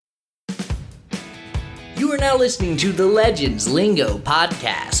You are now listening to the Legends Lingo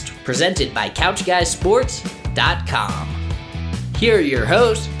podcast, presented by CouchGuySports.com. Here are your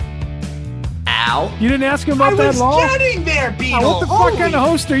hosts, Al. You didn't ask him about that long? I was getting there, Beetle. What the fuck kind of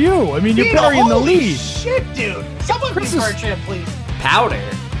host are you? I mean, you're burying the lead. Shit, dude. Someone please search it, please. Powder.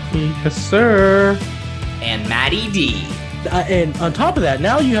 Yes, sir. And Matty D. And on top of that,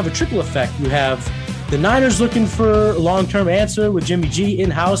 now you have a triple effect. You have the Niners looking for a long-term answer with Jimmy G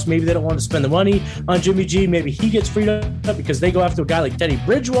in-house. Maybe they don't want to spend the money on Jimmy G. Maybe he gets freed up because they go after a guy like Teddy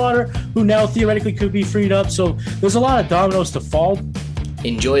Bridgewater, who now theoretically could be freed up. So there's a lot of dominoes to fall.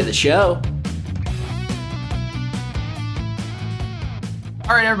 Enjoy the show.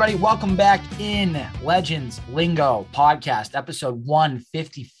 All right, everybody, welcome back in Legends Lingo podcast, episode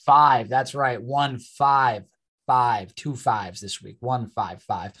 155. That's right, 155, 2 5s this week,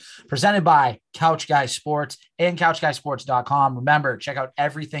 155. Presented by Couch Guy Sports and CouchGuySports.com. Remember, check out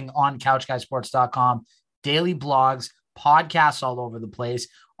everything on CouchGuySports.com. Daily blogs, podcasts all over the place.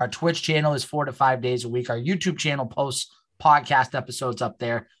 Our Twitch channel is 4 to 5 days a week. Our YouTube channel posts podcast episodes up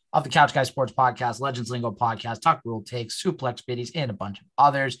there of the Couch Guy Sports podcast, Legends Lingo podcast, Talk Rule Takes, Suplex Biddies, and a bunch of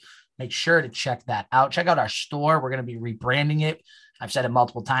others. Make sure to check that out. Check out our store. We're going to be rebranding it. I've said it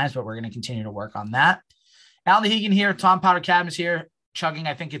multiple times, but we're going to continue to work on that. Alan Hegan here. Tom Powder Cadmus here, chugging.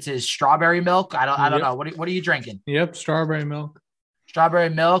 I think it's his strawberry milk. I don't know. What are you drinking? Yep, strawberry milk. Strawberry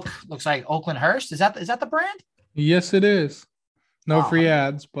milk looks like Oakland Hearst. Is that the brand? Yes, it is. No free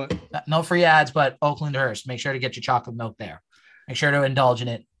ads, but Oakland Hearst. Make sure to get your chocolate milk there. Make sure to indulge in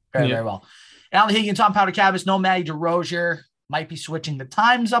it very well. Alan Hegan, Tom Powder Cadmus, no Matty DeRozier. Might be switching the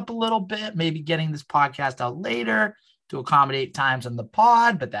times up a little bit. Maybe getting this podcast out later to accommodate times on the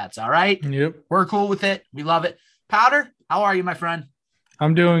pod, but that's all right. Yep. We're cool with it. We love it. Powder, how are you, my friend?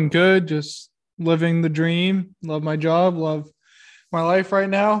 I'm doing good. Just living the dream. Love my job. Love my life right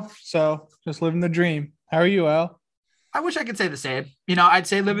now. So just living the dream. How are you, Al? I wish I could say the same. I'd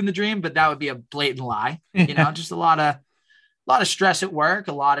say living the dream, but that would be a blatant lie. Just a lot of stress at work,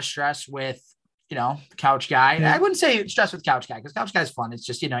 a lot of stress with, Couch Guy. Yeah. I wouldn't say stress with Couch Guy because Couch Guy is fun. It's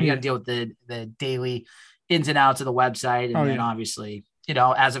just, you got to deal with the daily ins and outs of the website. And then obviously,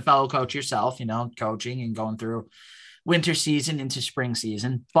 as a fellow coach yourself, coaching and going through winter season into spring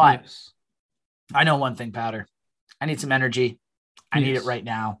season. But I know one thing, Powder. I need some energy. I need it right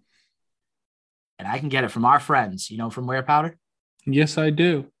now. And I can get it from our friends. From where, Powder? Yes, I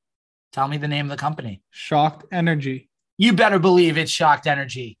do. Tell me the name of the company. Shocked Energy. You better believe it's Shocked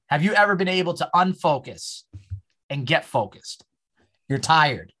Energy. Have you ever been able to unfocus and get focused? You're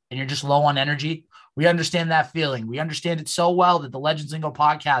tired and you're just low on energy. We understand that feeling. We understand it so well that the Legends Lingo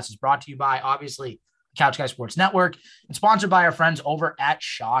podcast is brought to you by, obviously, Couch Guy Sports Network and sponsored by our friends over at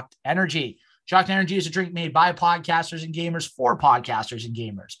Shocked Energy. Shocked Energy is a drink made by podcasters and gamers for podcasters and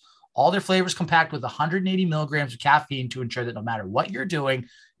gamers. All their flavors compact with 180 milligrams of caffeine to ensure that no matter what you're doing,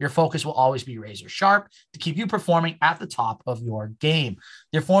 your focus will always be razor sharp to keep you performing at the top of your game.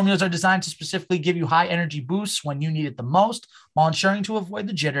 Their formulas are designed to specifically give you high energy boosts when you need it the most, while ensuring to avoid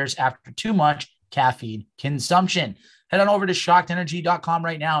the jitters after too much caffeine consumption. Head on over to shockedenergy.com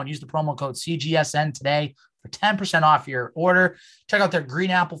right now and use the promo code CGSN today for 10% off your order. Check out their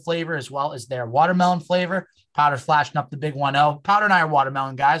green apple flavor as well as their watermelon flavor. Powder flashing up the big 1-0. Powder and I are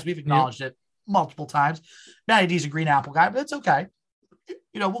watermelon guys. We've acknowledged it multiple times. Matty D's a green apple guy, but it's okay.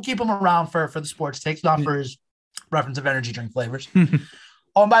 We'll keep him around for the sports takes, not for his reference of energy drink flavors.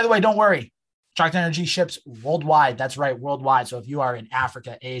 Oh, and by the way, don't worry. Shocked Energy ships worldwide. That's right, worldwide. So if you are in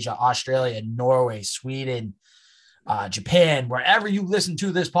Africa, Asia, Australia, Norway, Sweden, Japan, wherever you listen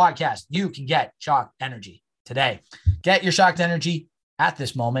to this podcast, you can get Shocked Energy today. Get your Shocked Energy at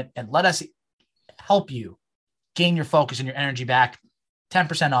this moment and let us help you gain your focus and your energy back.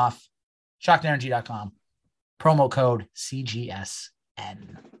 10% off. ShockedEnergy.com. Promo code CGSN.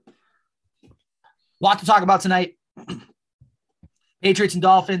 Lot to talk about tonight. Patriots and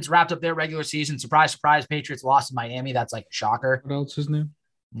Dolphins wrapped up their regular season. Surprise, surprise. Patriots lost in Miami. That's like a shocker. What else is new?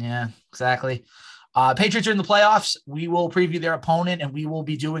 Yeah, exactly. Patriots are in the playoffs. We will preview their opponent, and we will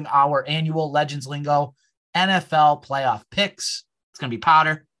be doing our annual Legends Lingo NFL playoff picks. It's going to be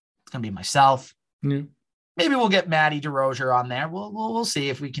Powder. It's going to be myself. Yeah. Maybe we'll get Matty DeRozier on there. We'll see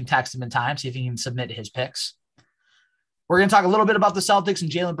if we can text him in time, see if he can submit his picks. We're going to talk a little bit about the Celtics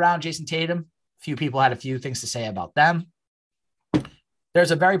and Jaylen Brown, Jason Tatum. A few people had a few things to say about them.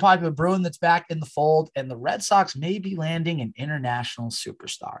 There's a very popular Bruin that's back in the fold, and the Red Sox may be landing an international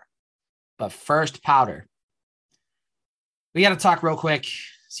superstar. But first, Powder. We got to talk real quick.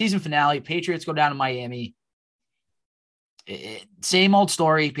 Season finale. Patriots go down to Miami. Same old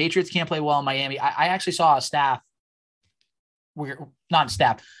story. Patriots can't play well in Miami. I actually saw a stat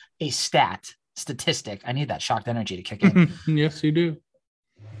statistic. I need that shocked energy to kick in. Yes, you do.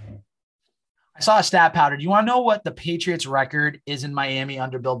 I saw a stat powder. Do you want to know what the Patriots record is in Miami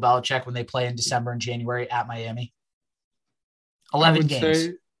under Bill Belichick when they play in December and January at Miami? 11 games.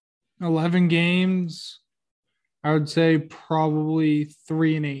 11 games. I would say probably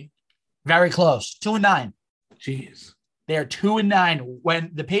 3-8. Very close. 2-9. Jeez. They are 2-9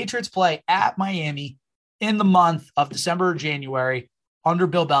 when the Patriots play at Miami in the month of December or January under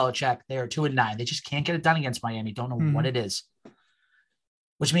Bill Belichick. They are 2-9. They just can't get it done against Miami. Don't know what it is.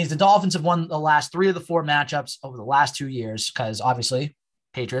 Which means the Dolphins have won the last 3 of the 4 matchups over the last 2 years because obviously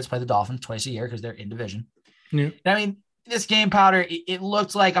Patriots play the Dolphins twice a year because they're in division. Yeah. I mean, this game, Powder, it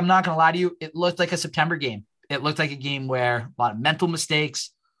looked like, I'm not going to lie to you, it looked like a September game. It looked like a game where a lot of mental mistakes,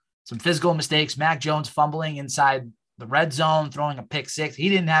 some physical mistakes, Mac Jones fumbling inside the red zone, throwing a pick 6. He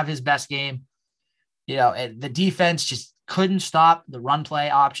didn't have his best game. The defense just couldn't stop the run play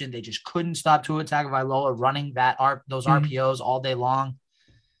option. They just couldn't stop Tua Tagovailoa running those RPOs all day long.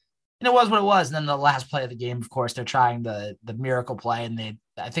 And it was what it was. And then the last play of the game, of course, they're trying the miracle play. And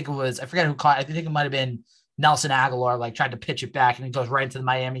I forget who caught, I think it might've been Nelson Aguilar, tried to pitch it back and it goes right into the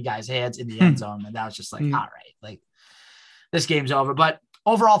Miami guy's hands in the end zone. And that was just all right, this game's over. But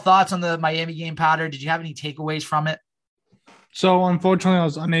overall thoughts on the Miami game, Powder? Did you have any takeaways from it? So unfortunately, I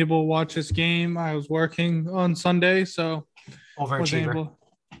was unable to watch this game. I was working on Sunday, so overachiever.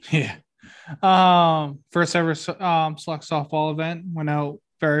 Yeah. First ever select softball event went out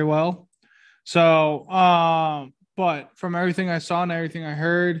very well. So, but from everything I saw and everything I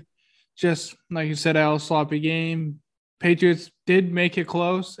heard, just like you said, a sloppy game. Patriots did make it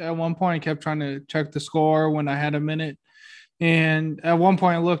close. At one point, I kept trying to check the score when I had a minute. And at one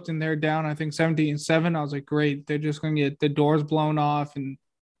point I looked and they're down, I think 17-7. I was like, great. They're just going to get the doors blown off. And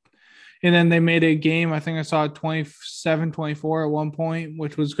then they made a game. I think I saw 27-24 at one point,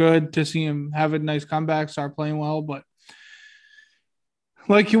 which was good to see him have a nice comeback, start playing well. But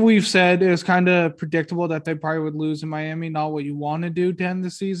like we've said, it was kind of predictable that they probably would lose in Miami. Not what you want to do to end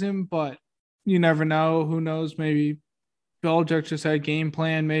the season, but you never know. Who knows? Maybe Belichick just had a game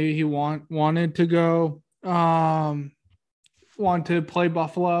plan. Maybe he wanted to go. Want to play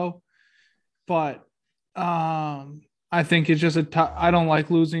Buffalo, but I think it's just I don't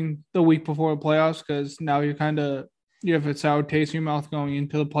like losing the week before the playoffs because now you have a sour taste in your mouth going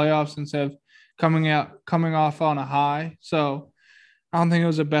into the playoffs instead of coming off on a high. So I don't think it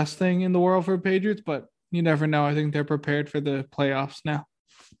was the best thing in the world for the Patriots, but you never know. I think they're prepared for the playoffs now.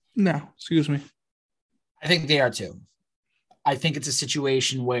 No, excuse me. I think they are too. I think it's a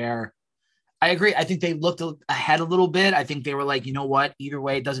situation where I agree. I think they looked ahead a little bit. I think they were like, you know what? Either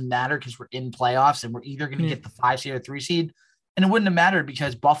way, it doesn't matter because we're in playoffs and we're either going to get the 5 seed or 3 seed. And it wouldn't have mattered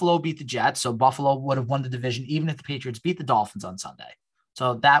because Buffalo beat the Jets. So Buffalo would have won the division, even if the Patriots beat the Dolphins on Sunday.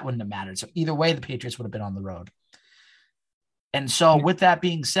 So that wouldn't have mattered. So either way, the Patriots would have been on the road. And so with that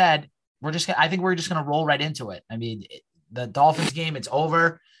being said, I think we're just going to roll right into it. I mean, the Dolphins game, it's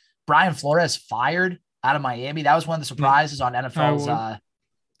over. Brian Flores fired out of Miami. That was one of the surprises on NFL's.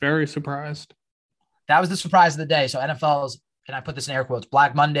 Very surprised. That was the surprise of the day. So NFL's, and I put this in air quotes,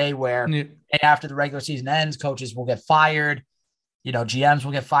 Black Monday, where after the regular season ends, coaches will get fired. GMs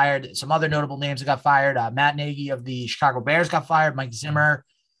will get fired. Some other notable names that got fired. Matt Nagy of the Chicago Bears got fired. Mike Zimmer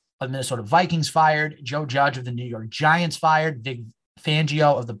of the Minnesota Vikings fired. Joe Judge of the New York Giants fired. Vic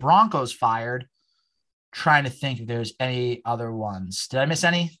Fangio of the Broncos fired. Trying to think if there's any other ones. Did I miss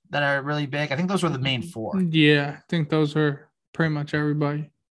any that are really big? I think those were the main 4. Yeah, I think those are pretty much everybody.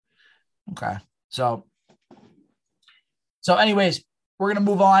 Okay. So anyways, we're going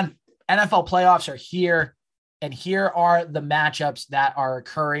to move on. NFL playoffs are here, and here are the matchups that are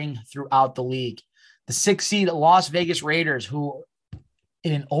occurring throughout the league. The 6th seed Las Vegas Raiders, who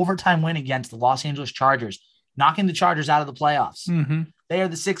in an overtime win against the Los Angeles Chargers, knocking the Chargers out of the playoffs. Mm-hmm. They are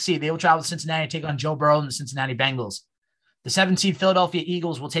the 6th seed. They will travel to Cincinnati and take on Joe Burrow and the Cincinnati Bengals. The 7th seed Philadelphia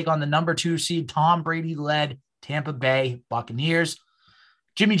Eagles will take on the number 2 seed Tom Brady-led Tampa Bay Buccaneers.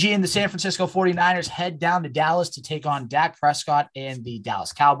 Jimmy G and the San Francisco 49ers head down to Dallas to take on Dak Prescott and the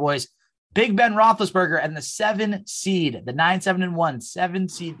Dallas Cowboys. Big Ben Roethlisberger and the 7 seed, the 9-7-1, 7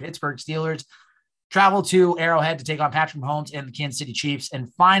 seed Pittsburgh Steelers travel to Arrowhead to take on Patrick Mahomes and the Kansas City Chiefs.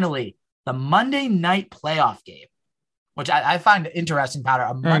 And finally, the Monday night playoff game, which I find interesting, Powder.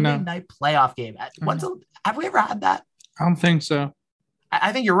 A Monday night playoff game. Have we ever had that? I don't think so.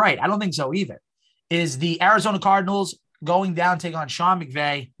 I think you're right. I don't think so either. Is the Arizona Cardinals going down, take on Sean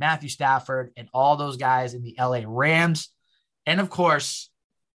McVay, Matthew Stafford, and all those guys in the LA Rams. And of course,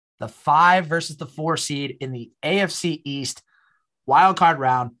 the 5 versus the 4 seed in the AFC East wildcard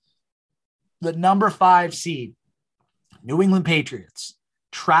round. The number 5 seed, New England Patriots,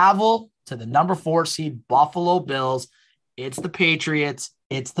 travel to the number 4 seed Buffalo Bills. It's the Patriots.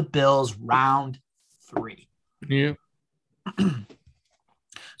 It's the Bills, round 3. Yeah.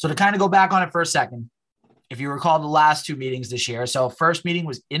 So to kind of go back on it for a second, if you recall the last 2 meetings this year, so first meeting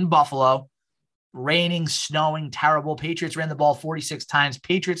was in Buffalo, raining, snowing, terrible. Patriots ran the ball 46 times.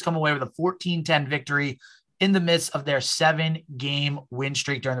 Patriots come away with a 14-10 victory in the midst of their 7-game win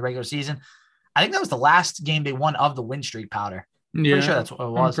streak during the regular season. I think that was the last game they won of the win streak, Powder. Yeah. Pretty sure that's what it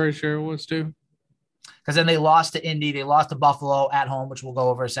was. I'm pretty sure it was too. Because then they lost to Indy. They lost to Buffalo at home, which we'll go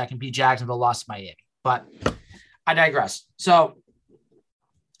over a second. Beat Jacksonville, lost to Miami. But I digress. So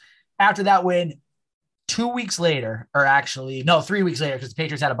after that win, 2 weeks later, or actually, no, 3 weeks later, because the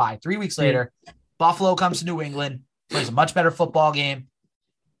Patriots had a bye. 3 weeks later, Buffalo comes to New England, plays a much better football game.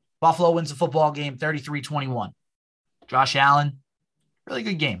 Buffalo wins the football game 33-21. Josh Allen, really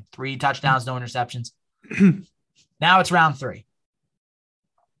good game. 3 touchdowns, no interceptions. Now it's round 3.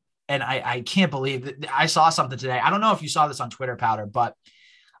 And I can't believe that I saw something today. I don't know if you saw this on Twitter, Powder, but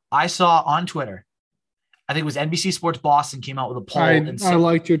I saw on Twitter, I think it was NBC Sports Boston came out with a poll. I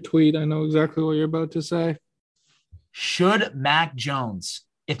liked your tweet. I know exactly what you're about to say. Should Mac Jones,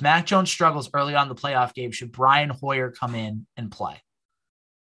 if Mac Jones struggles early on in the playoff game, should Brian Hoyer come in and play?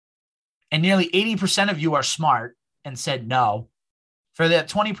 And nearly 80% of you are smart and said no. For the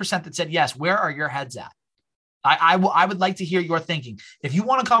 20% that said yes, where are your heads at? I would like to hear your thinking. If you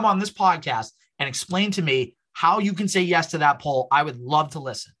want to come on this podcast and explain to me how you can say yes to that poll, I would love to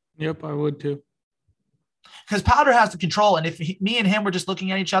listen. Yep, I would too. Because Powder has the control. And if me and him were just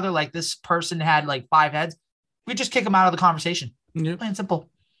looking at each other like this person had like 5 heads, we'd just kick him out of the conversation. Yep. Plain simple.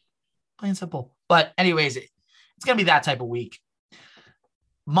 Plain simple. But anyways, it's going to be that type of week.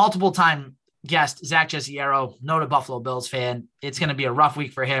 Multiple time guest, Zach Jesiero, noted Buffalo Bills fan. It's going to be a rough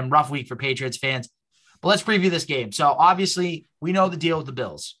week for him, rough week for Patriots fans. But let's preview this game. So obviously, we know the deal with the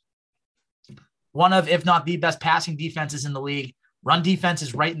Bills. One of, if not the best passing defenses in the league. Run defense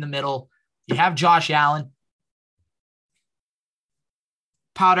is right in the middle. You have Josh Allen.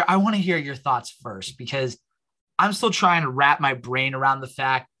 Powder, I want to hear your thoughts first because I'm still trying to wrap my brain around the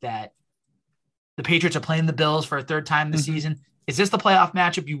fact that the Patriots are playing the Bills for a 3rd time this season. Is this the playoff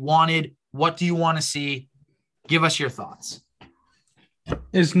matchup you wanted? What do you want to see? Give us your thoughts.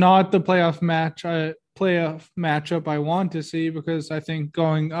 It's not the playoff matchup I want to see because I think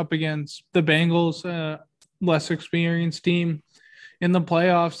going up against the Bengals, less experienced team in the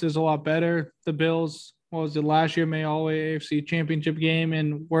playoffs is a lot better. The Bills, what was it last year, made all the way AFC Championship game,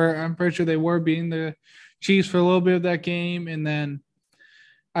 and I'm pretty sure they were beating the Chiefs for a little bit of that game. And then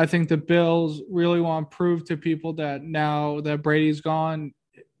I think the Bills really want to prove to people that now that Brady's gone,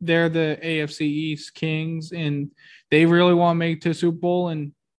 they're the AFC East Kings, and they really want to make it to Super Bowl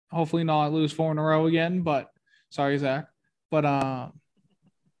and hopefully not lose 4 in a row again. But sorry, Zach. But I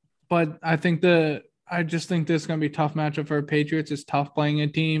just think this is going to be a tough matchup for the Patriots. It's tough playing a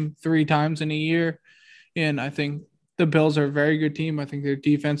team 3 times in a year. And I think the Bills are a very good team. I think their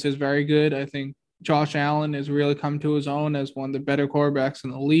defense is very good. I think Josh Allen has really come to his own as one of the better quarterbacks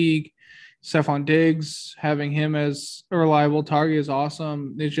in the league. Stephon Diggs, having him as a reliable target is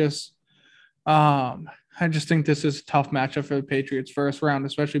awesome. It's just, I just think this is a tough matchup for the Patriots first round,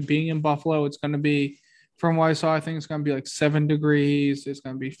 especially being in Buffalo. It's going to be, from what I saw, I think it's going to be like 7 degrees. It's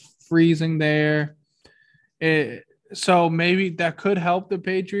going to be freezing there. So maybe that could help the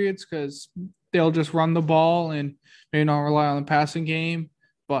Patriots because they'll just run the ball and maybe not rely on the passing game.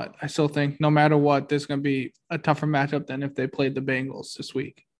 But I still think no matter what, there's going to be a tougher matchup than if they played the Bengals this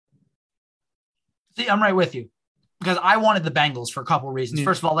week. See, I'm right with you because I wanted the Bengals for a couple of reasons. Yeah.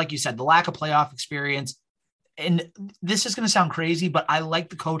 First of all, like you said, the lack of playoff experience. And this is going to sound crazy, but I like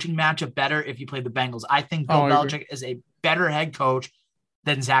the coaching matchup better if you play the Bengals. I think Bill Belichick is a better head coach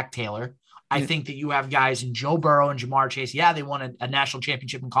than Zach Taylor. I think that you have guys in Joe Burrow and Jamar Chase. Yeah, they won a national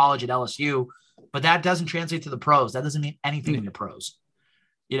championship in college at LSU, but that doesn't translate to the pros. That doesn't mean anything in the pros.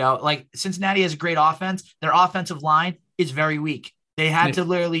 You know, like Cincinnati has a great offense. Their offensive line is very weak. They had to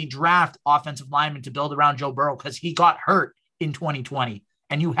literally draft offensive linemen to build around Joe Burrow because he got hurt in 2020,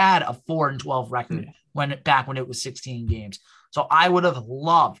 and you had a 4-12 record when it was 16 games. So I would have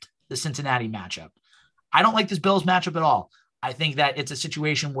loved the Cincinnati matchup. I don't like this Bills matchup at all. I think that it's a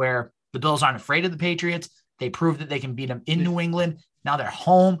situation where the Bills aren't afraid of the Patriots. They proved that they can beat them in New England. Now they're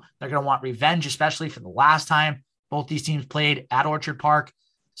home. They're going to want revenge, especially for the last time both these teams played at Orchard Park.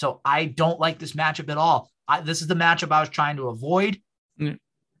 So I don't like this matchup at all. This is the matchup I was trying to avoid.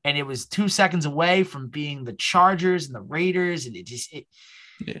 And it was 2 seconds away from being the Chargers and the Raiders. And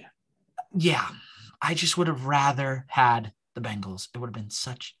I just would have rather had the Bengals. It would have been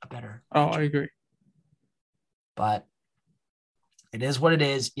such a better matchup. I agree. But It is what it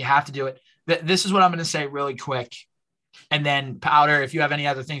is. You have to do it. This is what I'm going to say really quick. And then, Powder, if you have any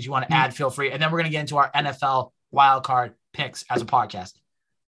other things you want to add, feel free. And then we're going to get into our NFL wildcard picks as a podcast.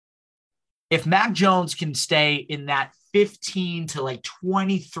 If Mac Jones can stay in that 15 to like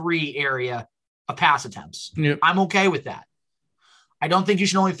 23 area of pass attempts, I'm okay with that. I don't think you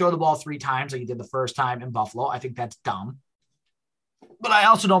should only throw the ball 3 times like you did the first time in Buffalo. I think that's dumb. But I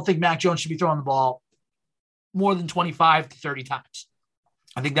also don't think Mac Jones should be throwing the ball more than 25 to 30 times.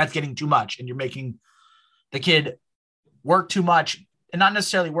 I think that's getting too much, and you're making the kid work too much, and not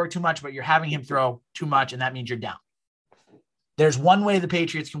necessarily work too much, but you're having him throw too much, and that means you're down. There's one way the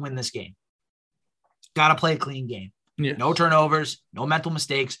Patriots can win this game. Got to play a clean game. Yes. No turnovers, no mental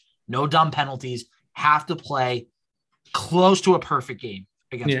mistakes, no dumb penalties. Have to play close to a perfect game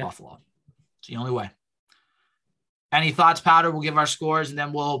against Buffalo. It's the only way. Any thoughts, Powder? We'll give our scores, and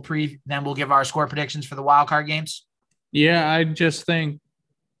then we'll give our score predictions for the wild card games. Yeah, I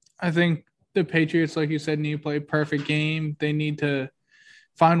think the Patriots, like you said, need to play a perfect game. They need to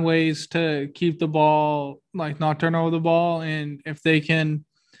find ways to keep the ball, like not turn over the ball. And if they can,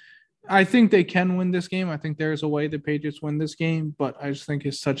 I think they can win this game. I think there's a way the Patriots win this game, but I just think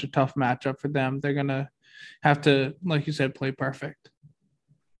it's such a tough matchup for them. They're going to have to, like you said, play perfect.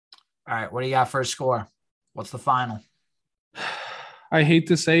 All right. What do you got for a score? What's the final? I hate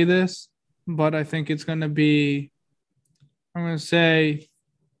to say this, but I think it's going to be, I'm going to say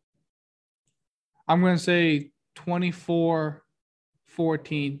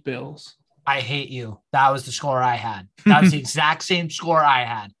 24-14 Bills. I hate you. That was the score I had. That was the exact same score I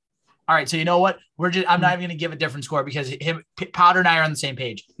had. All right. So you know what? I'm not even going to give a different score because Powder and I are on the same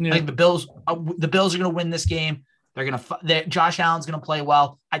page. Yeah. I think the Bills are going to win this game. Josh Allen's going to play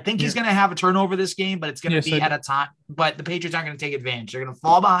well. I think he's going to have a turnover this game, but it's going to be at a time. But the Patriots aren't going to take advantage. They're going to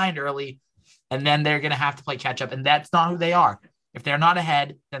fall behind early, and then they're going to have to play catch up. And that's not who they are. If they're not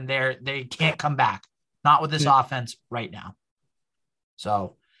ahead, then they can't come back. Not with this offense right now.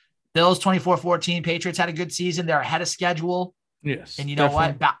 So Bills 24-14. Patriots had a good season. They're ahead of schedule. Yes. And you know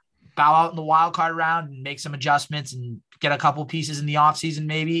what? Bow out in the wild card round and make some adjustments and get a couple pieces in the offseason,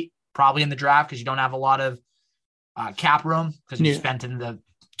 maybe. Probably in the draft because you don't have a lot of cap room because you spent in the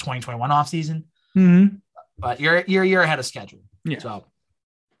 2021 offseason. Mm-hmm. But you're ahead of schedule. Yeah. So, all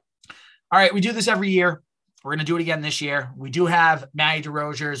right, we do this every year. We're going to do it again this year. We do have Matty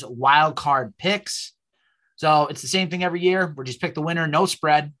DeRozier's wild card picks. So it's the same thing every year. We just pick the winner, no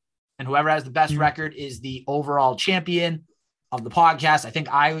spread. And whoever has the best record is the overall champion of the podcast.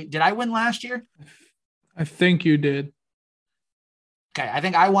 Did I win last year? I think you did. Okay. I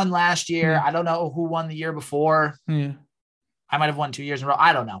think I won last year. I don't know who won the year before. Yeah. I might've won 2 years in a row.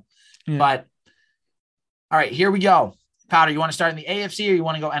 I don't know. Yeah. But all right, here we go. Powder, you want to start in the AFC or you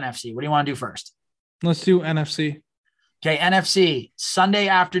want to go NFC? What do you want to do first? Let's do NFC. Okay, NFC, Sunday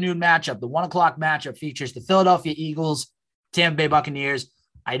afternoon matchup. The 1:00 matchup features the Philadelphia Eagles, Tampa Bay Buccaneers.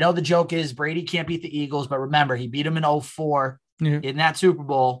 I know the joke is Brady can't beat the Eagles, but remember, he beat them in 2004 in that Super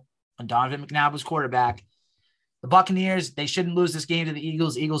Bowl when Donovan McNabb was quarterback. The Buccaneers, they shouldn't lose this game to the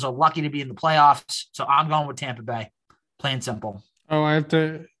Eagles. The Eagles are lucky to be in the playoffs, so I'm going with Tampa Bay. Plain simple. Oh, I have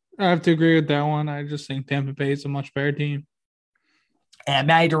to agree with that one. I just think Tampa Bay is a much better team. And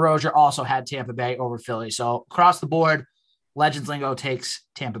Matty DeRozier also had Tampa Bay over Philly. So across the board, Legends Lingo takes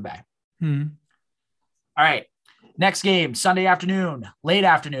Tampa Bay. Hmm. All right. Next game, Sunday afternoon, late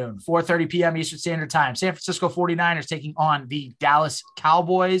afternoon, 4:30 p.m. Eastern Standard Time. San Francisco 49ers taking on the Dallas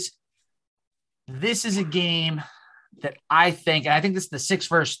Cowboys. This is a game that I think this is the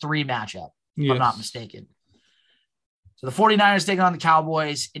 6-3 matchup, if I'm not mistaken. So the 49ers taking on the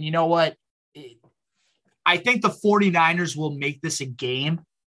Cowboys. And you know what? I think the 49ers will make this a game,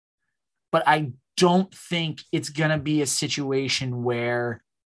 but I don't think it's going to be a situation where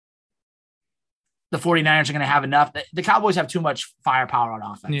the 49ers are going to have enough. The Cowboys have too much firepower on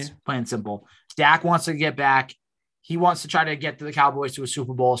offense, plain simple. Dak wants to get back. He wants to try to get the Cowboys to a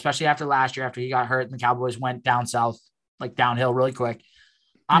Super Bowl, especially after last year, after he got hurt and the Cowboys went down south, like downhill really quick.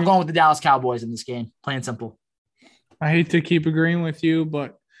 I'm going with the Dallas Cowboys in this game, plain simple. I hate to keep agreeing with you,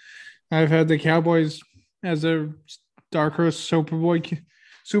 but I've had the Cowboys as a dark horse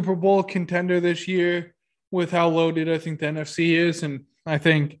Super Bowl contender this year with how loaded I think the NFC is, and I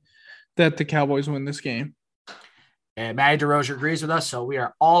think that the Cowboys win this game. And Matty DeRozier agrees with us, so we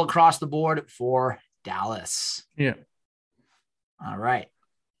are all across the board for Dallas. Yeah. All right.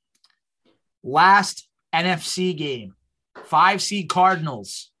 Last NFC game, 5-seed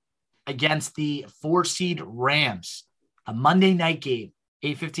Cardinals against the 4-seed Rams, a Monday night game,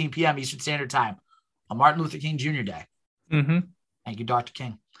 8:15 p.m. Eastern Standard Time on Martin Luther King Jr. Day. Mm-hmm. Thank you, Dr.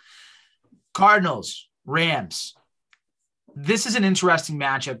 King. Cardinals, Rams. This is an interesting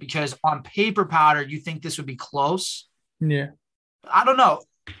matchup because on paper, Powder, you think this would be close. Yeah. I don't know.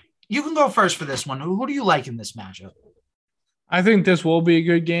 You can go first for this one. Who do you like in this matchup? I think this will be a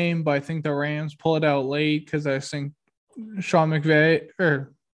good game, but I think the Rams pull it out late because I think Sean McVay,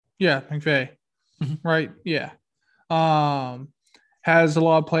 McVay, right? Yeah. Has a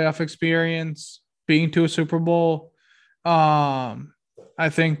lot of playoff experience, being to a Super Bowl. I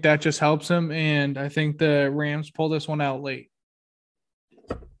think that just helps him, and I think the Rams pull this one out late.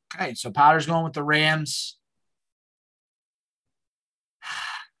 Okay, so Powder's going with the Rams.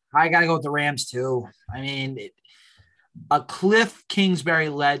 I got to go with the Rams too. I mean, a Cliff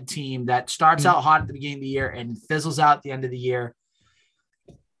Kingsbury-led team that starts out hot at the beginning of the year and fizzles out at the end of the year.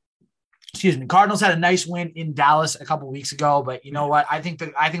 Excuse me. Cardinals had a nice win in Dallas a couple weeks ago, but you know what? I think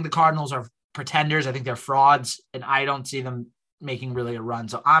the Cardinals are pretenders. I think they're frauds, and I don't see them making really a run.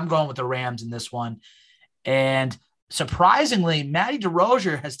 So I'm going with the Rams in this one. And surprisingly, Matty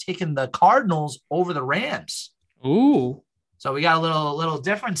DeRozier has taken the Cardinals over the Rams. Ooh. So we got a little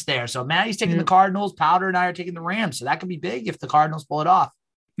difference there. So Matty's taking the Cardinals, Powder and I are taking the Rams. So that could be big if the Cardinals pull it off.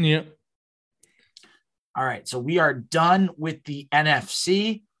 Yep. All right. So we are done with the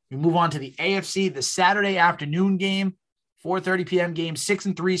NFC. We move on to the AFC, the Saturday afternoon game, 4:30 p.m. game,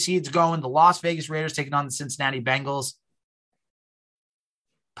 6-3 seeds going. The Las Vegas Raiders taking on the Cincinnati Bengals.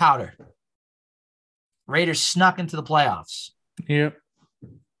 Powder. Raiders snuck into the playoffs. Yep.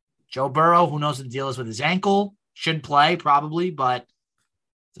 Joe Burrow, who knows what the deal is with his ankle, should play probably, but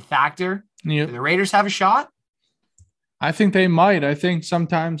it's a factor. Yep. Do the Raiders have a shot? I think they might. I think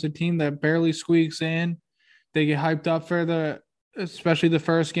sometimes a team that barely squeaks in, they get hyped up for especially the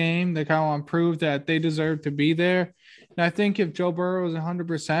first game. They kind of want to prove that they deserve to be there. And I think if Joe Burrow is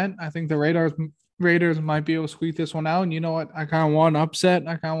 100%, I think the Raiders might be able to squeak this one out. And you know what? I kind of want an upset.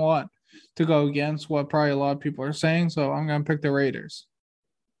 I kind of want to go against what probably a lot of people are saying. So I'm going to pick the Raiders.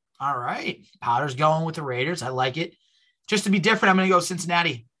 All right. Powder's going with the Raiders. I like it. Just to be different, I'm going to go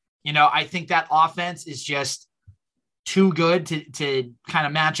Cincinnati. You know, I think that offense is just too good to kind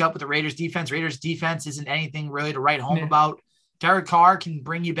of match up with the Raiders defense. Raiders defense isn't anything really to write home about. Derek Carr can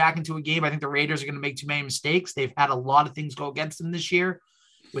bring you back into a game. I think the Raiders are going to make too many mistakes. They've had a lot of things go against them this year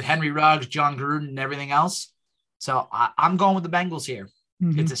with Henry Ruggs, John Gruden, and everything else. So I'm going with the Bengals here.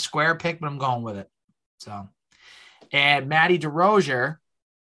 Mm-hmm. It's a square pick, but I'm going with it. So, and Matty DeRozier,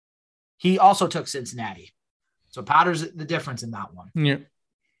 he also took Cincinnati. So Powder's the difference in that one. Yeah.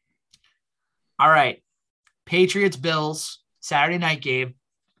 All right. Patriots, Bills, Saturday night game.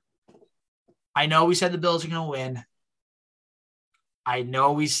 I know we said the Bills are going to win. I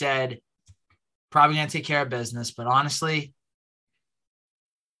know we said probably going to take care of business, but honestly,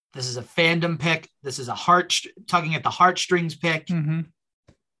 this is a fandom pick. This is a tugging at the heartstrings pick. Mm-hmm.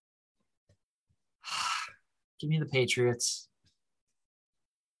 Give me the Patriots.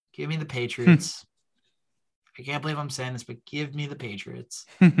 Give me the Patriots. I can't believe I'm saying this, but give me the Patriots.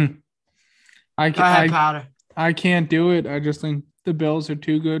 I can't do it. I just think the Bills are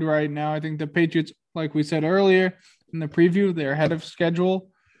too good right now. I think the Patriots, like we said earlier in the preview, they're ahead of schedule.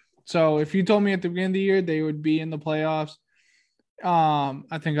 So if you told me at the beginning of the year they would be in the playoffs,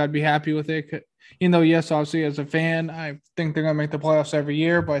 I think I'd be happy with it. Yes, obviously as a fan, I think they're going to make the playoffs every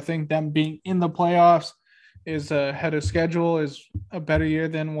year, but I think them being in the playoffs is ahead of schedule, is a better year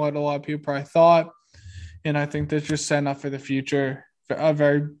than what a lot of people probably thought. And I think that's just setting up for the future, for a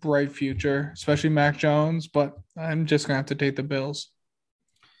very bright future, especially Mac Jones, but I'm just going to have to take the Bills.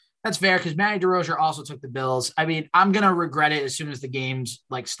 That's fair because Matty DeRozier also took the Bills. I mean, I'm going to regret it as soon as the game's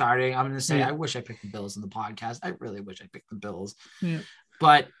starting. I'm going to say, I wish I picked the Bills in the podcast. I really wish I picked the Bills. Yeah.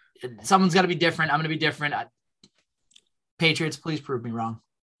 But someone's got to be different. I'm going to be different. Patriots, please prove me wrong.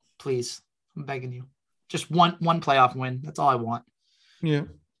 Please. I'm begging you. Just one playoff win. That's all I want. Yeah.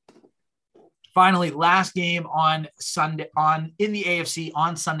 Finally, last game on Sunday in the AFC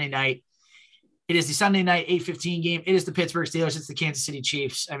on Sunday night. It is the Sunday night 8:15 game. It is the Pittsburgh Steelers. It's the Kansas City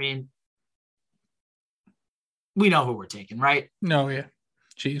Chiefs. I mean, we know who we're taking, right? No, yeah.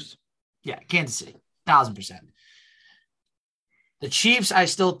 Chiefs. Yeah, Kansas City. 1,000%. The Chiefs, I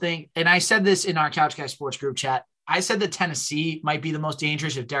still think, and I said this in our Couch Guy Sports group chat, I said that Tennessee might be the most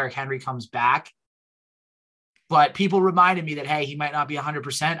dangerous if Derrick Henry comes back. But people reminded me that, hey, he might not be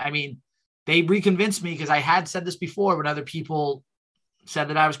 100%. I mean, they reconvinced me because I had said this before when other people said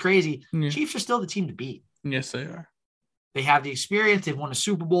that I was crazy. Yeah. Chiefs are still the team to beat. Yes, they are. They have the experience. They've won a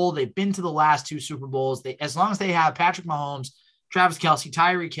Super Bowl. They've been to the last 2 Super Bowls. As long as they have Patrick Mahomes, Travis Kelce,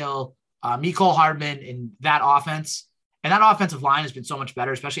 Tyreek Hill, Mecole Hardman in that offense, and that offensive line has been so much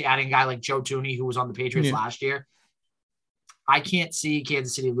better, especially adding a guy like Joe Thuney, who was on the Patriots last year. I can't see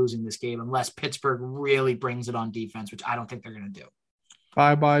Kansas City losing this game unless Pittsburgh really brings it on defense, which I don't think they're going to do.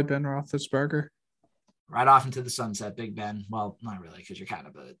 Bye-bye, Ben Roethlisberger. Right off into the sunset, Big Ben. Well, not really, because you're kind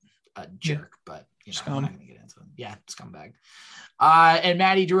of a jerk, but we're not going to get into it. Yeah, scumbag. And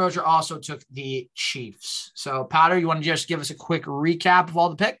Matty DeRozier also took the Chiefs. So, Powder, you want to just give us a quick recap of all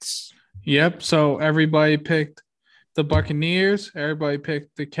the picks? Yep. So everybody picked the Buccaneers. Everybody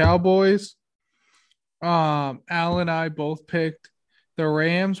picked the Cowboys. Al and I both picked the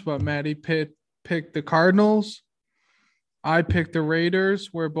Rams, but Matty picked the Cardinals. I picked the Raiders,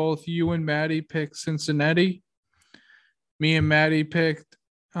 where both you and Matty picked Cincinnati. Me and Matty picked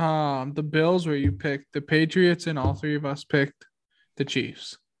the Bills, where you picked the Patriots, and all three of us picked the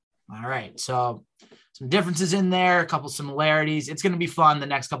Chiefs. All right. So some differences in there, a couple similarities. It's going to be fun the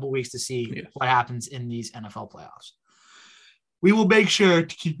next couple of weeks to see what happens in these NFL playoffs. We will make sure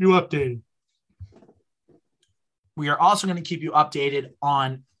to keep you updated. We are also going to keep you updated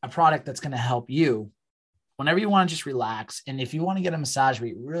on a product that's going to help you whenever you want to just relax. And if you want to get a massage where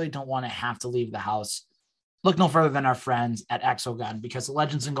you really don't want to have to leave the house, look no further than our friends at Exogun, because the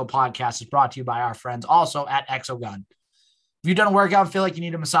Legends and Go podcast is brought to you by our friends also at Exogun. If you've done a workout and feel like you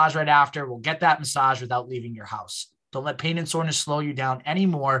need a massage right after, we'll get that massage without leaving your house. Don't let pain and soreness slow you down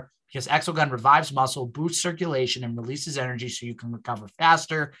anymore, because Exogun revives muscle, boosts circulation, and releases energy so you can recover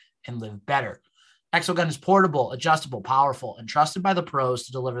faster and live better. Exogun is portable, adjustable, powerful, and trusted by the pros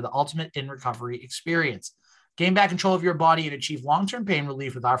to deliver the ultimate in-recovery experience. Gain back control of your body and achieve long-term pain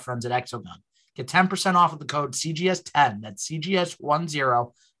relief with our friends at Exogun. Get 10% off with the code CGS10, that's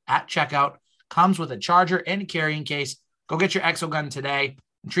CGS10 at checkout. Comes with a charger and a carrying case. Go get your Exogun today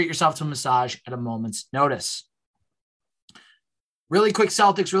and treat yourself to a massage at a moment's notice. Really quick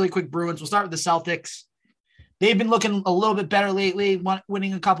Celtics, really quick Bruins. We'll start with the Celtics. They've been looking a little bit better lately,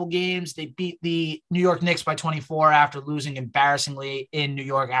 winning a couple games. They beat the New York Knicks by 24 after losing embarrassingly in New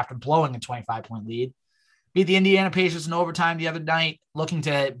York after blowing a 25-point lead. Beat the Indiana Pacers in overtime the other night, looking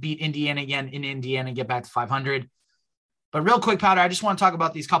to beat Indiana again in Indiana and get back to 500. But real quick, Powder, I just want to talk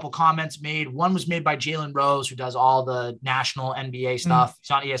about these couple comments made. One was made by Jalen Rose, who does all the national NBA stuff.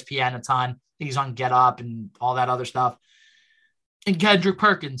 He's on ESPN a ton. I think he's on Get Up and all that other stuff. And Kendrick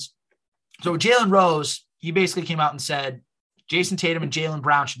Perkins. So Jalen Rose, he basically came out and said, Jason Tatum and Jaylen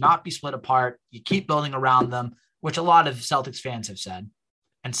Brown should not be split apart. You keep building around them, which a lot of Celtics fans have said.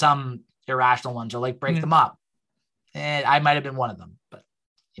 And some irrational ones are like, break them up. And I might have been one of them, but,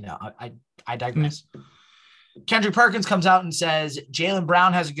 I digress. Kendrick Perkins comes out and says, Jaylen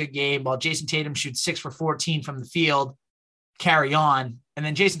Brown has a good game while Jason Tatum shoots 6 for 14 from the field. Carry on. And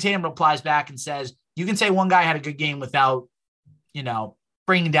then Jason Tatum replies back and says, you can say one guy had a good game without,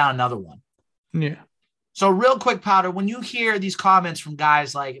 bringing down another one. Yeah. So real quick, Powder, when you hear these comments from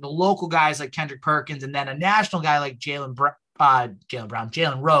guys like the local guys like Kendrick Perkins and then a national guy like Jalen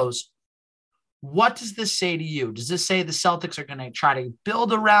Rose, what does this say to you? Does this say the Celtics are going to try to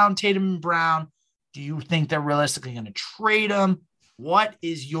build around Tatum and Brown? Do you think they're realistically going to trade them? What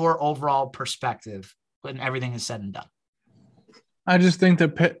is your overall perspective when everything is said and done? I just think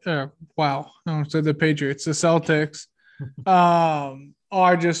I almost said the Patriots, the Celtics,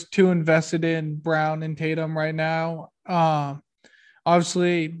 are just too invested in Brown and Tatum right now.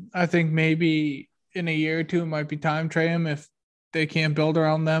 Obviously, I think maybe in a year or two, it might be time to trade them if they can't build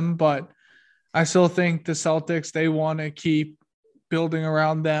around them. But I still think the Celtics, they want to keep building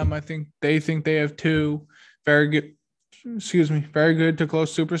around them. I think they have two very good to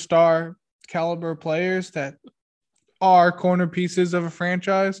close superstar caliber players that are corner pieces of a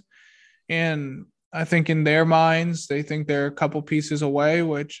franchise. And I think in their minds, they think they're a couple pieces away,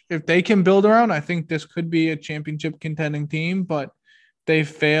 which if they can build around, I think this could be a championship contending team, but they've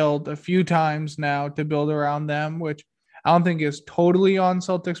failed a few times now to build around them, which I don't think is totally on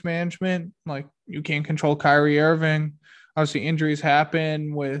Celtics management. Like, you can't control Kyrie Irving. Obviously, injuries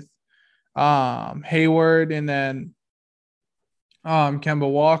happen with Hayward and then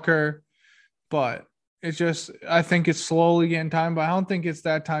Kemba Walker, but it's just, I think it's slowly getting time, but I don't think it's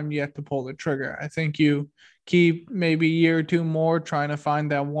that time yet to pull the trigger. I think you keep maybe a year or two more trying to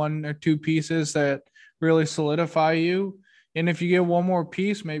find that one or two pieces that really solidify you. And if you get one more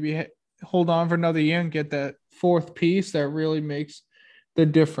piece, maybe hold on for another year and get that fourth piece that really makes the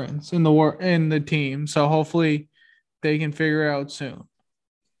difference in the team. So hopefully they can figure it out soon.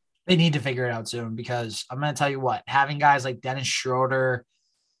 They need to figure it out soon, because I'm going to tell you what, having guys like Dennis Schroeder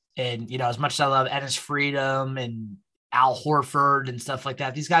and, as much as I love Enes Freedom and Al Horford and stuff like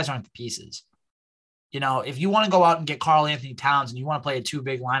that, these guys aren't the pieces. If you want to go out and get Karl Anthony Towns and you want to play a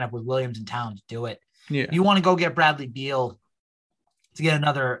 2-big lineup with Williams and Towns, do it. Yeah. You want to go get Bradley Beal to get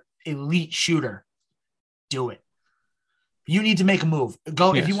another elite shooter, do it. You need to make a move.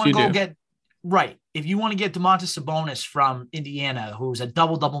 Go if Yes, you want to go do. get right. If you want to get Domantas Sabonis from Indiana, who's a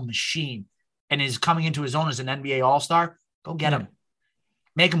double-double machine and is coming into his own as an NBA All-Star, go get him.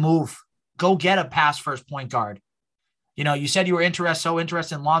 Make a move. Go get a pass first point guard. You know, you said you were so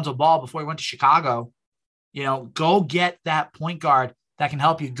interested in Lonzo Ball before he went to Chicago. You know, go get that point guard that can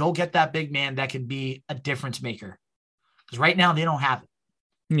help you. Go get that big man that can be a difference maker. Because right now they don't have it.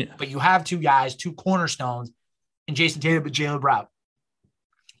 Yeah. But you have two guys, two cornerstones, in Jason Tatum and Jaylen Brown.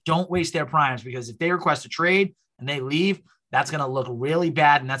 Don't waste their primes, because if they request a trade and they leave, that's going to look really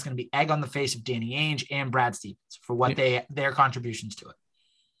bad, and that's going to be egg on the face of Danny Ainge and Brad Stevens for what their contributions to it.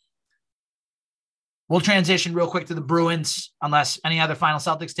 We'll transition real quick to the Bruins, unless any other final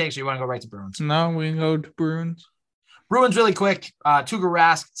Celtics takes, or you want to go right to Bruins? No, we can go to Bruins. Bruins really quick. Tuukka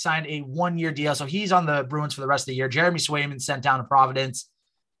Rask signed a 1-year deal, so he's on the Bruins for the rest of the year. Jeremy Swayman sent down to Providence.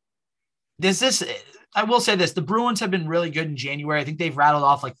 I will say this. The Bruins have been really good in January. I think they've rattled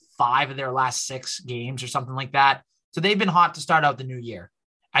off like 5 of their last 6 games or something like that. So they've been hot to start out the new year.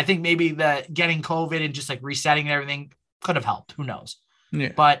 I think maybe the getting COVID and just like resetting and everything could have helped. Who knows?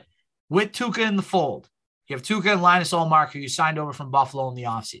 Yeah. But with Tuukka in the fold, you have Tuukka and Linus Ullmark, who you signed over from Buffalo in the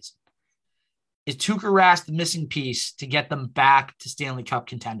offseason. Is Tuukka Rask the missing piece to get them back to Stanley Cup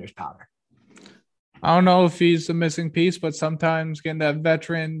contenders, Powder? I don't know if he's the missing piece, but sometimes getting that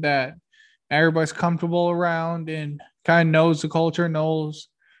veteran that everybody's comfortable around and kind of knows the culture, knows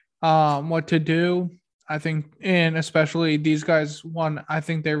what to do. I think, and especially these guys I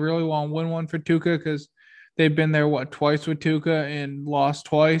think they really want to win one for Tuukka, because they've been there, twice with Tuukka and lost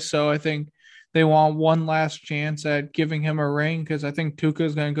twice. So I think they want one last chance at giving him a ring, because I think Tuukka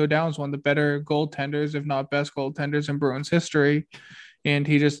is going to go down as one of the better goaltenders, if not best goaltenders in Bruins history. And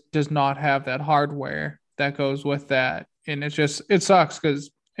he just does not have that hardware that goes with that. And it sucks,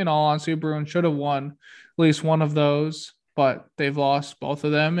 because in all honesty, Bruins should have won at least one of those, but they've lost both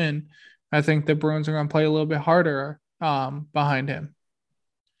of them. And I think the Bruins are going to play a little bit harder behind him.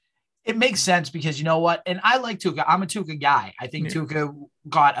 It makes sense, because you know what? And I like Tuukka. I'm a Tuukka guy. I think Tuukka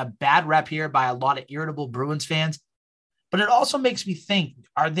got a bad rep here by a lot of irritable Bruins fans. But it also makes me think,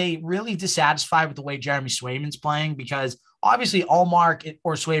 are they really dissatisfied with the way Jeremy Swayman's playing? Because obviously Ullmark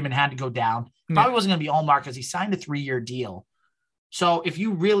or Swayman had to go down. Probably wasn't going to be Ullmark, because he signed a 3-year deal. So if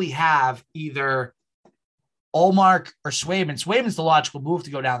you really have either Ullmark or Swayman's the logical move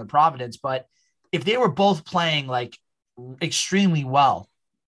to go down to Providence. But if they were both playing like extremely well,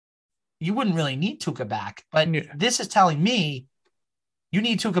 you wouldn't really need Tuukka back. But this is telling me you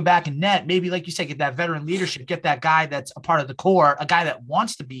need Tuukka back in net. Maybe, like you said, get that veteran leadership, get that guy that's a part of the core, a guy that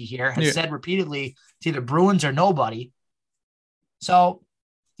wants to be here, has said repeatedly it's either Bruins or nobody. So,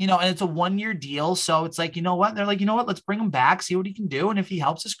 you know, and it's a 1-year deal. So it's like, you know what? They're like, you know what? Let's bring him back, see what he can do. And if he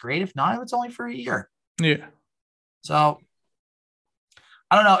helps us, great. If not, it's only for a year. Yeah. So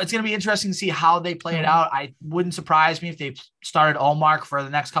I don't know. It's going to be interesting to see how they play it out. I wouldn't surprise me if they started Ullmark for the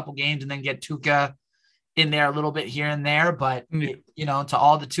next couple games and then get Tuukka in there a little bit here and there. But, you know, to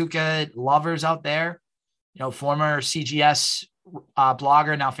all the Tuukka lovers out there, you know, former CGS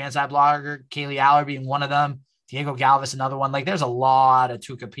blogger, now Fanside blogger, Kaylee Aller being one of them, Diego Galvis, another one. Like, there's a lot of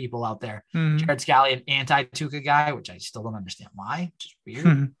Tuukka people out there. Jared Scally, an anti-Tuukka guy, which I still don't understand why. Just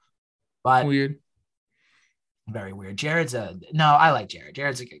weird. But weird. Very weird. I like Jared.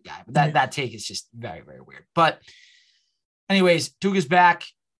 Jared's a good guy, but that take is just very, very weird. But anyways, Tuukka's back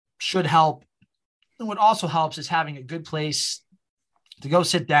should help. And what also helps is having a good place to go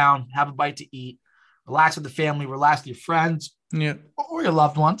sit down, have a bite to eat, relax with the family, relax with your friends, or your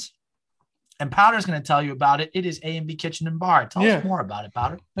loved ones. And Powder's going to tell you about it. It is A&B Kitchen and Bar. Tell us more about it,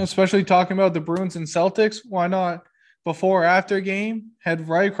 Powder. Especially talking about the Bruins and Celtics. Why not? Before or after game, head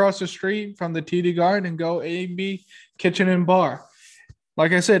right across the street from the TD Garden and go A&B Kitchen and Bar.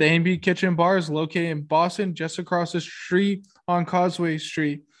 Like I said, A&B Kitchen and Bar is located in Boston, just across the street on Causeway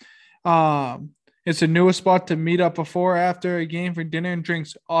Street. It's the newest spot to meet up before or after a game for dinner and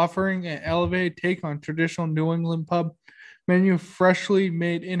drinks, offering an elevated take on traditional New England pub menu, freshly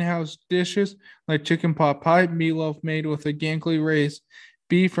made in-house dishes like chicken pot pie, meatloaf made with organically raised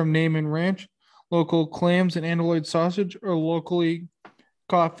beef from Naaman Ranch, local clams and andaloid sausage, or locally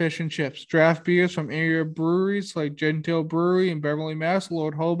caught fish and chips. Draft beers from area breweries like Gentile Brewery in Beverly, Mass.,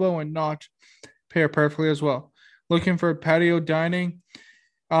 Lord Hobo, and Notch pair perfectly as well. Looking for patio dining?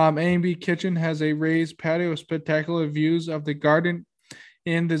 A&B Kitchen has a raised patio with spectacular views of the garden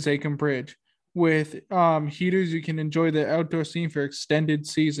and the Zakim Bridge. With heaters, you can enjoy the outdoor scene for extended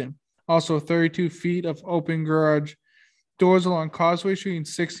season. Also, 32 feet of open garage doors along Causeway Street and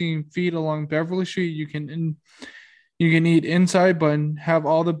 16 feet along Beverly Street. You can eat inside, but have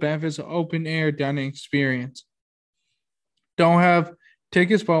all the benefits of open air dining experience. don't have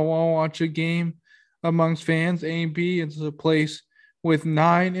tickets but want to watch a game amongst fans, A&B is a place with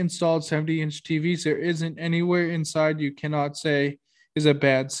 9 installed 70-inch TVs. There isn't anywhere inside you cannot say is a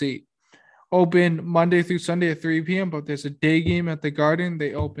bad seat. Open Monday through Sunday at 3 p.m., but there's a day game at the Garden.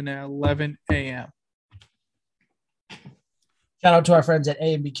 They open at 11 a.m. Shout out to our friends at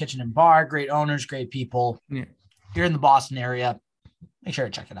A&B Kitchen and Bar. Great owners, great people. Yeah. If you're in the Boston area, make sure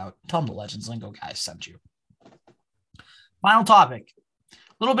to check it out. Tell them the Legends Lingo guys sent you. Final topic. A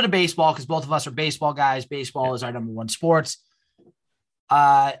little bit of baseball because both of us are baseball guys. Baseball is our number one sports.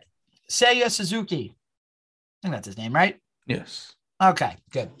 Seiya Suzuki. I think that's his name, right? Yes. Okay,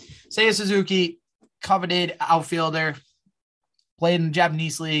 good. Seiya Suzuki, coveted outfielder, played in the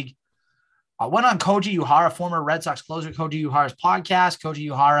Japanese league. Went on Koji Uehara, former Red Sox closer, Koji Uehara's podcast. Koji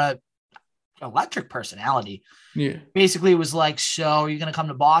Uehara, electric personality. Yeah. Basically was like, so you're going to come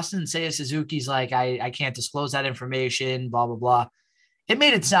to Boston? Seiya Suzuki's like, I can't disclose that information, blah, blah, blah. It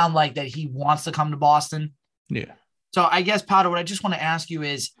made it sound like that he wants to come to Boston. Yeah. So I guess, Powder, what I just want to ask you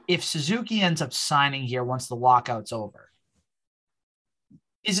is if Suzuki ends up signing here once the lockout's over,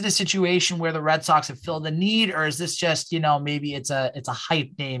 is it a situation where the Red Sox have filled the need, or is this just, maybe it's a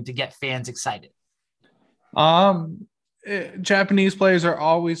hype name to get fans excited? Japanese players are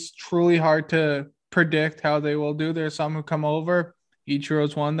always truly hard to predict how they will do. There's some who come over.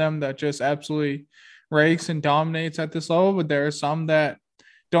 Ichiro's one of them that just absolutely rakes and dominates at this level, but there are some that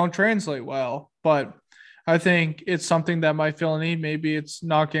don't translate well. But I think it's something that might fill a need. Maybe it's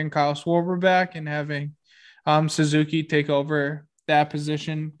not getting Kyle Schwarber back and having Suzuki take over that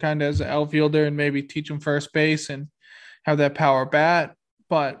position kind of as an outfielder and maybe teach him first base and have that power bat.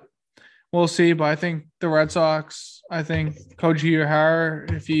 But we'll see. But I think the Red Sox, I think Koji Uehara,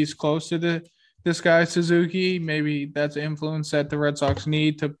 if he's close to this guy Suzuki, maybe that's influence that the Red Sox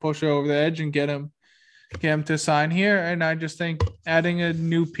need to push over the edge and get him to sign here. And I just think adding a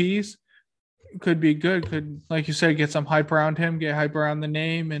new piece could be good. Could, like you said, get some hype around him, get hype around the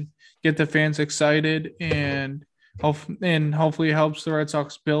name, and get the fans excited, and hopefully helps the Red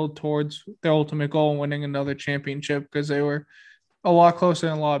Sox build towards their ultimate goal, winning another championship, because they were a lot closer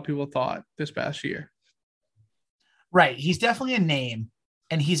than a lot of people thought this past year. Right. He's definitely a name,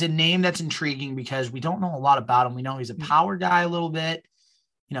 and he's a name that's intriguing because we don't know a lot about him. We know he's a power guy a little bit,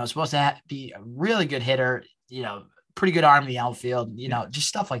 supposed to be a really good hitter, pretty good arm in the outfield, just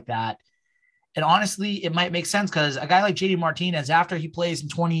stuff like that. And honestly, it might make sense because a guy like JD Martinez, after he plays in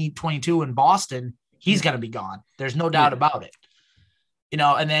 2022 in Boston, he's going to be gone. There's no doubt about it.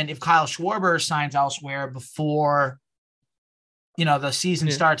 And then if Kyle Schwarber signs elsewhere before, the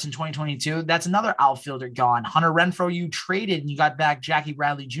season starts in 2022, that's another outfielder gone. Hunter Renfroe, you traded and you got back Jackie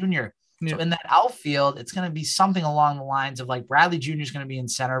Bradley Jr. So in that outfield, it's going to be something along the lines of like Bradley Jr. is going to be in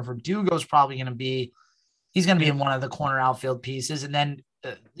center. Verdugo's probably going to be, he's going to be in one of the corner outfield pieces. And then,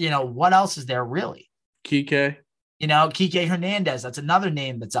 what else is there really? Kike. Kike Hernandez, that's another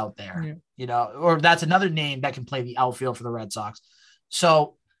name that's out there, or that's another name that can play the outfield for the Red Sox.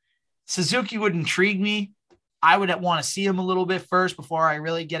 So Suzuki would intrigue me. I would want to see him a little bit first before I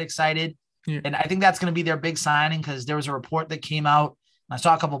really get excited. Yeah. And I think that's going to be their big signing because there was a report that came out. And I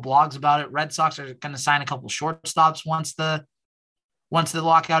saw a couple of blogs about it. Red Sox are going to sign a couple of shortstops once the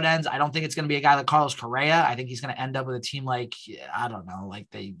lockout ends. I don't think it's going to be a guy like Carlos Correa. I think he's going to end up with a team like, I don't know, like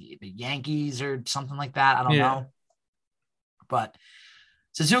the Yankees or something like that. I don't know. But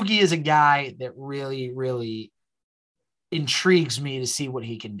Suzuki is a guy that really, really intrigues me to see what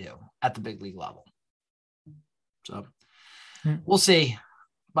he can do at the big league level. So we'll see.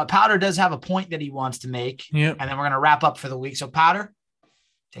 But Powder does have a point that he wants to make. Yep. And then we're going to wrap up for the week. So Powder,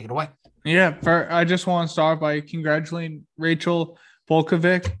 take it away. Yeah. I just want to start by congratulating Rachel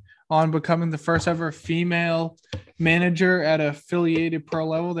Volkovic on becoming the first ever female manager at affiliated pro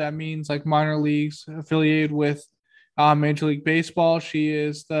level. That means like minor leagues affiliated with Major League Baseball. She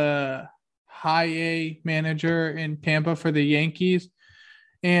is the high A manager in Tampa for the Yankees.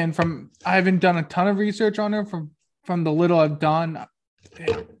 And I haven't done a ton of research on her. From the little I've done,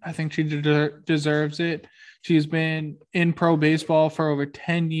 I think she deserves it. She's been in pro baseball for over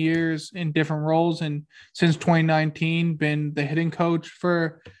 10 years in different roles, and since 2019 been the hitting coach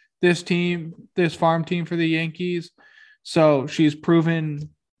for this farm team for the Yankees. So she's proven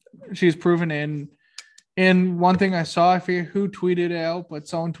and one thing I saw, I forget who tweeted it out, but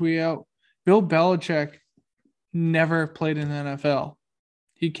someone tweeted out, Bill Belichick never played in the NFL.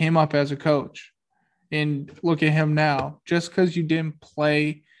 He came up as a coach. And look at him now. Just because you didn't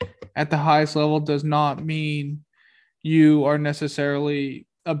play at the highest level does not mean you are necessarily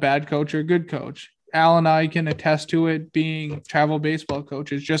a bad coach or a good coach. Al and I can attest to it being travel baseball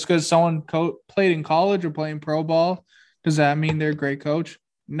coaches. Just because someone played in college or playing pro ball Does that mean they're a great coach?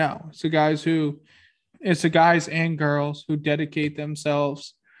 No. It's the guys and girls who dedicate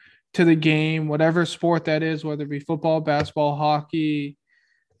themselves to the game, whatever sport that is, whether it be football, basketball, hockey,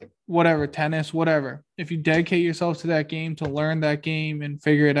 whatever, tennis, whatever. If you dedicate yourself to that game, to learn that game and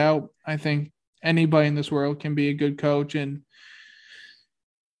figure it out, I think anybody in this world can be a good coach. And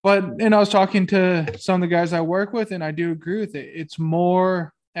I was talking to some of the guys I work with, and I do agree with it. It's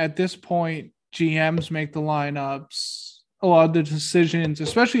more at this point, GMs make the lineups. A lot of the decisions,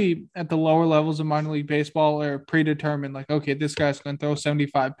 especially at the lower levels of minor league baseball, are predetermined. Like, okay, this guy's going to throw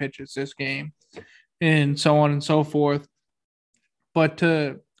 75 pitches this game, and so on and so forth. But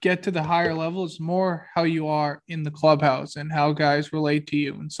to get to the higher levels, more how you are in the clubhouse and how guys relate to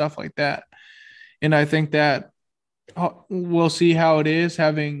you and stuff like that. And I think that we'll see how it is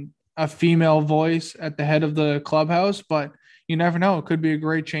having a female voice at the head of the clubhouse, but you never know. It could be a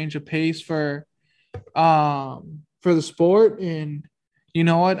great change of pace for the sport. And you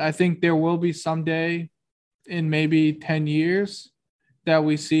know what? I think there will be someday in maybe 10 years that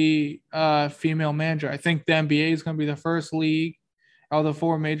we see a female manager. I think the NBA is going to be the first league of the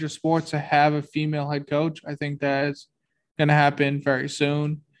 4 major sports to have a female head coach. I think that is going to happen very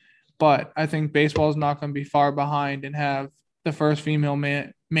soon. But I think baseball is not going to be far behind and have the first female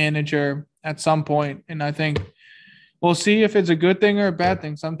manager at some point. And I think we'll see if it's a good thing or a bad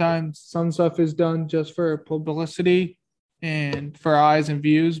thing. Sometimes some stuff is done just for publicity and for eyes and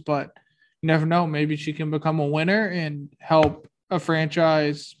views, but you never know. Maybe she can become a winner and help a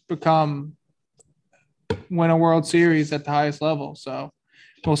franchise win a World Series at the highest level. So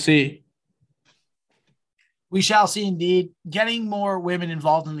we'll see. We shall see indeed. Getting more women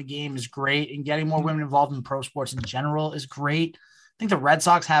involved in the game is great, and getting more women involved in pro sports in general is great. I think the Red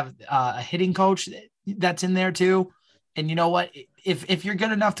Sox have a hitting coach that's in there too. And you know what? If you're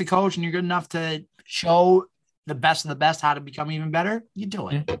good enough to coach and you're good enough to show the best of the best how to become even better, you do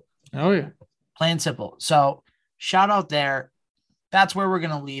it. Yeah. Oh, yeah. Plain and simple. So shout out there. That's where we're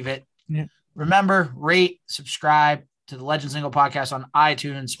going to leave it. Yeah. Remember, rate, subscribe to the Legends Lingo podcast on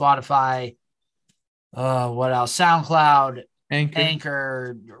iTunes, Spotify, what else? SoundCloud,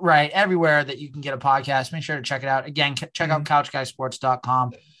 Anchor, right? Everywhere that you can get a podcast. Make sure to check it out. Again, check out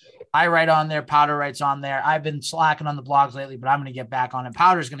couchguysports.com. I write on there. Powder writes on there. I've been slacking on the blogs lately, but I'm going to get back on it.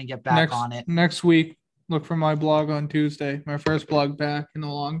 Powder's going to get back on it. Next week, look for my blog on Tuesday. My first blog back in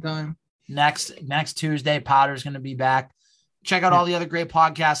a long time. Next Tuesday, Powder's going to be back. Check out all the other great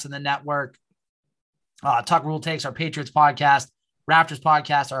podcasts in the network. Tuck Rule Takes, our Patriots podcast. Raptors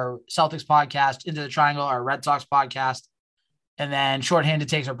podcast, our Celtics podcast. Into the Triangle, our Red Sox podcast. And then Shorthanded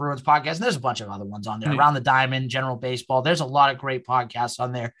Takes, our Bruins podcast. And there's a bunch of other ones on there. Around the Diamond, General Baseball. There's a lot of great podcasts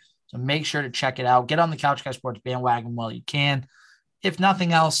on there. So make sure to check it out. Get on the Couch Guy Sports bandwagon while you can. If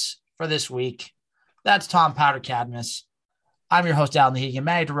nothing else for this week, that's Tom Powder Cadmus. I'm your host, Alan Hegan.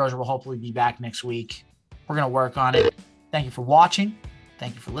 Matty DeRosa will hopefully be back next week. We're going to work on it. Thank you for watching.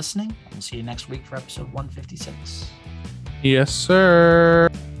 Thank you for listening. We'll see you next week for episode 156. Yes, sir.